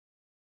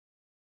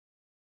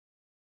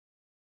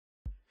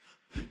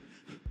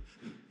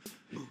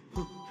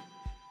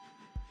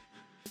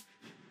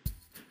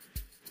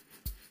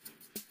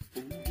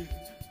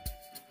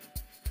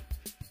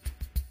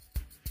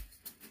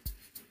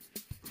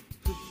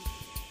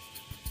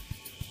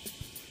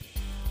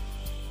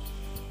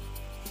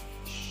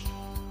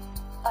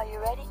Are you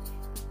ready?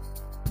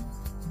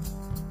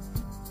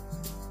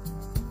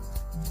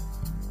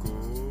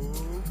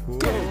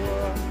 Go.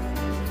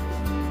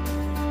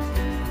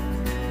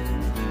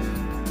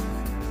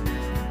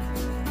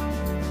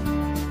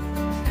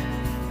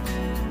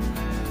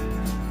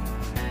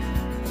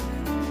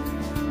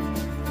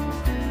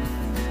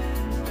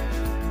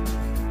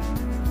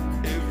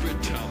 Every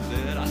time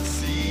that I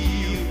see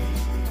you,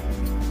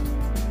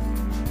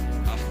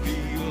 I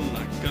feel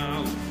like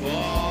I'm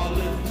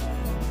falling.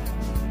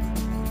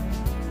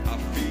 I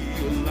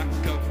feel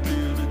like I've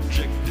been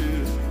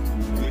injected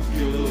with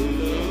your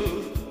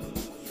love.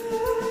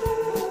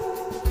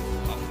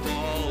 I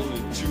fall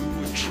into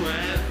a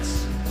trance.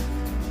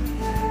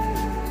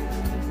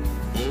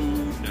 Oh,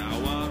 now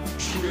I'm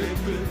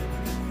tripping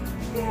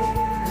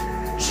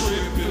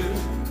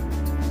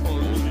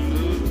on your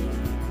love.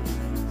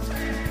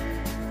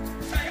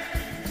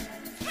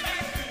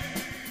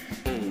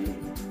 Oh,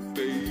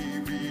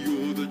 baby,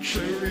 you're the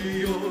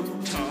cherry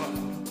on top.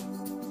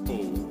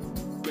 Oh,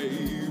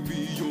 baby,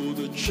 you're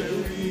the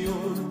cherry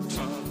on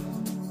top.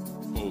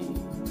 Oh,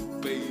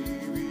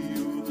 baby,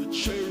 you're the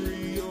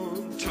cherry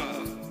on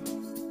top.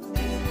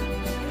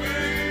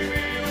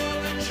 Baby, you're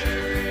the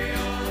cherry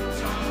on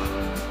top.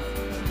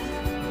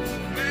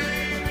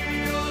 Baby,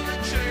 you're the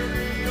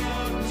cherry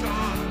on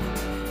top.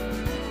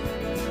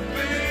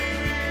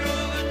 Baby,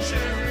 you're the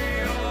cherry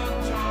on top. Baby, you're the cherry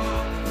on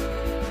top.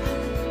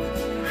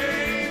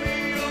 Baby,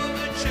 you're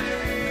the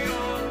cherry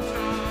on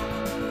top.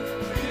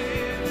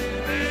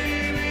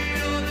 Baby,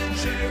 you're the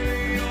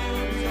cherry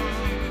on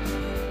top.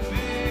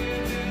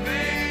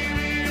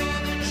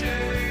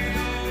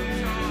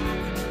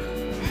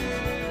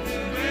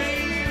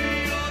 Baby,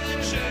 you're the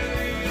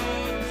cherry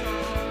on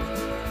top.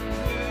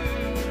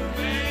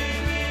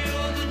 Baby,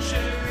 you're the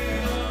cherry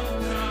on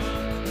top.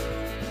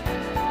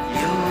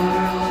 You're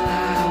all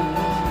I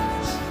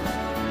want,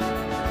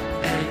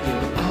 and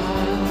you're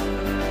all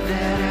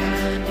that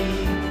I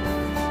need.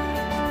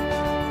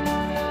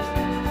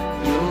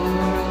 You're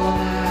all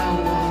I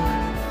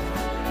want,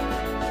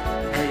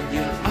 and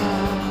you're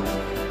all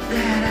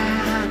that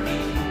I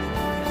need.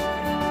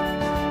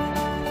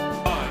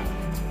 5,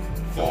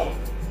 4,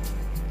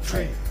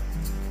 3,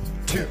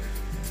 2.